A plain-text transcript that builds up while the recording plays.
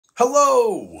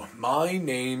Hello, my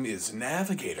name is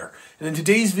Navigator, and in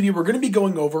today's video we're going to be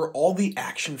going over all the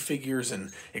action figures and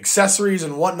accessories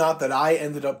and whatnot that I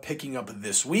ended up picking up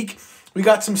this week. We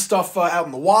got some stuff out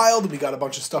in the wild, and we got a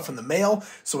bunch of stuff in the mail,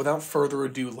 so without further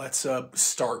ado, let's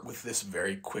start with this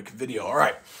very quick video.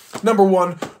 Alright, number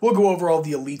one, we'll go over all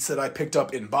the elites that I picked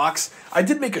up in box. I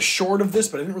did make a short of this,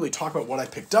 but I didn't really talk about what I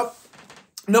picked up.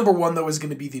 Number one, though, is going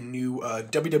to be the new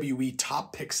WWE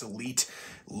Top Picks Elite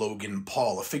Logan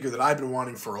Paul, a figure that I've been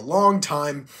wanting for a long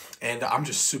time, and I'm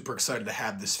just super excited to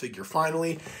have this figure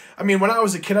finally. I mean, when I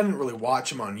was a kid, I didn't really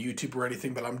watch him on YouTube or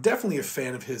anything, but I'm definitely a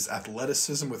fan of his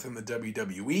athleticism within the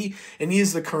WWE, and he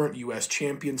is the current US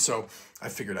champion, so I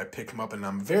figured I'd pick him up, and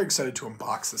I'm very excited to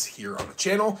unbox this here on the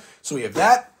channel. So we have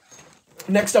that.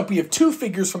 Next up, we have two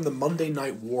figures from the Monday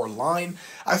Night War line.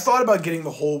 I thought about getting the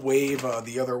whole wave,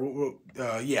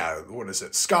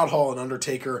 Scott Hall and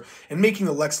Undertaker, and making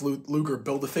the Lex Luger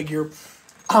Build-A-Figure.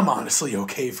 I'm honestly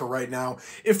okay for right now.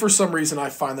 If for some reason I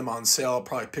find them on sale, I'll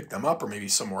probably pick them up or maybe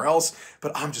somewhere else,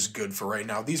 but I'm just good for right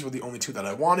now. These were the only two that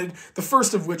I wanted, the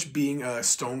first of which being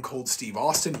Stone Cold Steve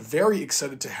Austin. Very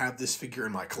excited to have this figure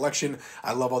in my collection.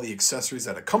 I love all the accessories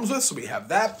that it comes with, so we have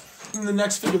that. And the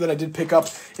next figure that I did pick up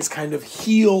is kind of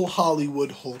heel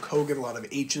Hollywood Hulk Hogan, a lot of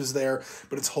H's there,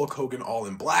 but it's Hulk Hogan all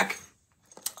in black.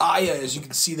 As you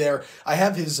can see there, I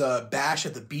have his Bash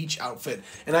at the Beach outfit,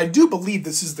 and I do believe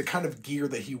this is the kind of gear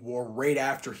that he wore right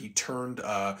after he turned,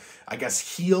 I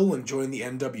guess, heel and joined the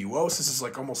NWO. So this is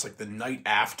like almost like the night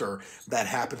after that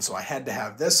happened, so I had to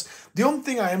have this. The only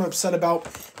thing I am upset about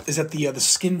is that the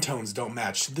skin tones don't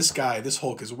match. This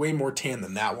Hulk is way more tan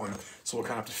than that one, so we'll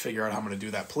kind of have to figure out how I'm going to do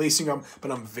that placing them,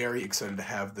 but I'm very excited to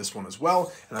have this one as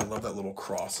well, and I love that little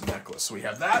cross necklace. So we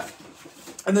have that.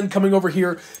 And then coming over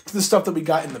here to the stuff that we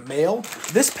got in the mail,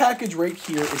 this package right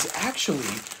here is actually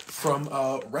from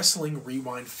Wrestling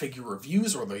Rewind Figure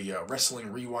Reviews, or the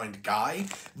Wrestling Rewind guy.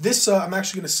 This I'm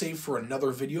actually going to save for another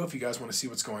video if you guys want to see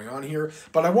what's going on here,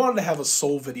 but I wanted to have a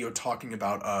sole video talking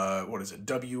about,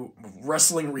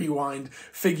 Wrestling Rewind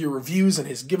Figure Reviews and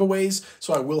his giveaways,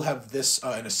 so I will have this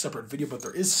in a separate video, but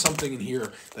there is something in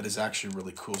here that is actually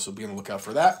really cool, so be on the lookout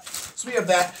for that. So we have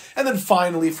that, and then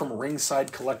finally from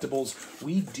Ringside Collectibles,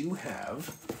 we do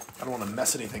have, I don't want to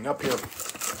mess anything up here,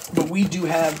 but we do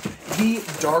have the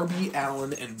Darby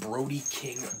Allin and Brody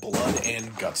King Blood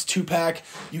and Guts 2-pack.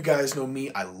 You guys know me,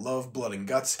 I love Blood and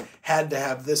Guts. Had to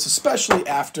have this, especially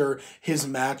after his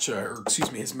match,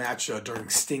 during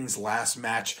Sting's last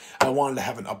match. I wanted to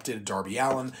have an updated Darby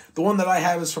Allin. The one that I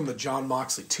have is from the Jon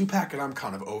Moxley 2-pack, and I'm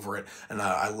kind of over it, and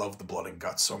I love the Blood and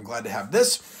Guts, so I'm glad to have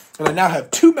this. And I now have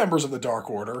two members of the Dark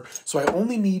Order, so I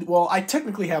only need, well, I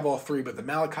technically have all three, but the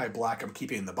Malachi Black I'm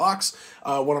keeping in the box.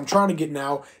 What I'm trying to get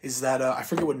now is that, I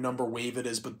forget what number wave it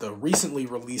is, but the recently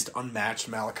released Unmatched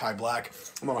Malachi Black.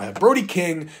 And then I have Brody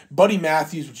King, Buddy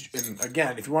Matthews, and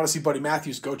again, if you want to see Buddy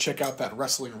Matthews, go check out that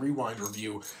Wrestling Rewind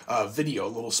review video, a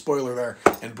little spoiler there,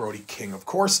 and Brody King, of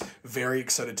course. Very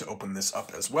excited to open this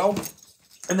up as well.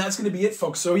 And that's going to be it,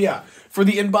 folks. So, yeah, for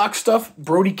the inbox stuff,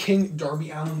 Brody King,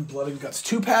 Darby Allin, Blood and Guts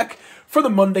 2-pack. For the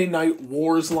Monday Night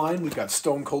Wars line, we've got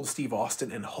Stone Cold Steve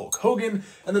Austin and Hulk Hogan.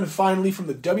 And then finally, from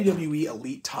the WWE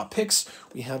Elite Top Picks,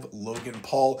 we have Logan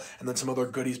Paul and then some other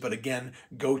goodies. But again,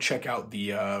 go check out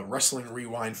the Wrestling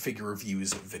Rewind Figure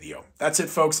Reviews video. That's it,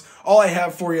 folks. All I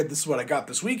have for you, this is what I got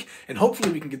this week. And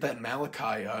hopefully we can get that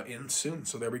Malachi in soon.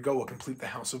 So there we go. We'll complete the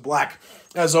House of Black.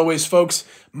 As always, folks,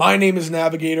 my name is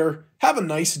Navigator. Have a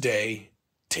nice day.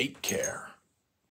 Take care.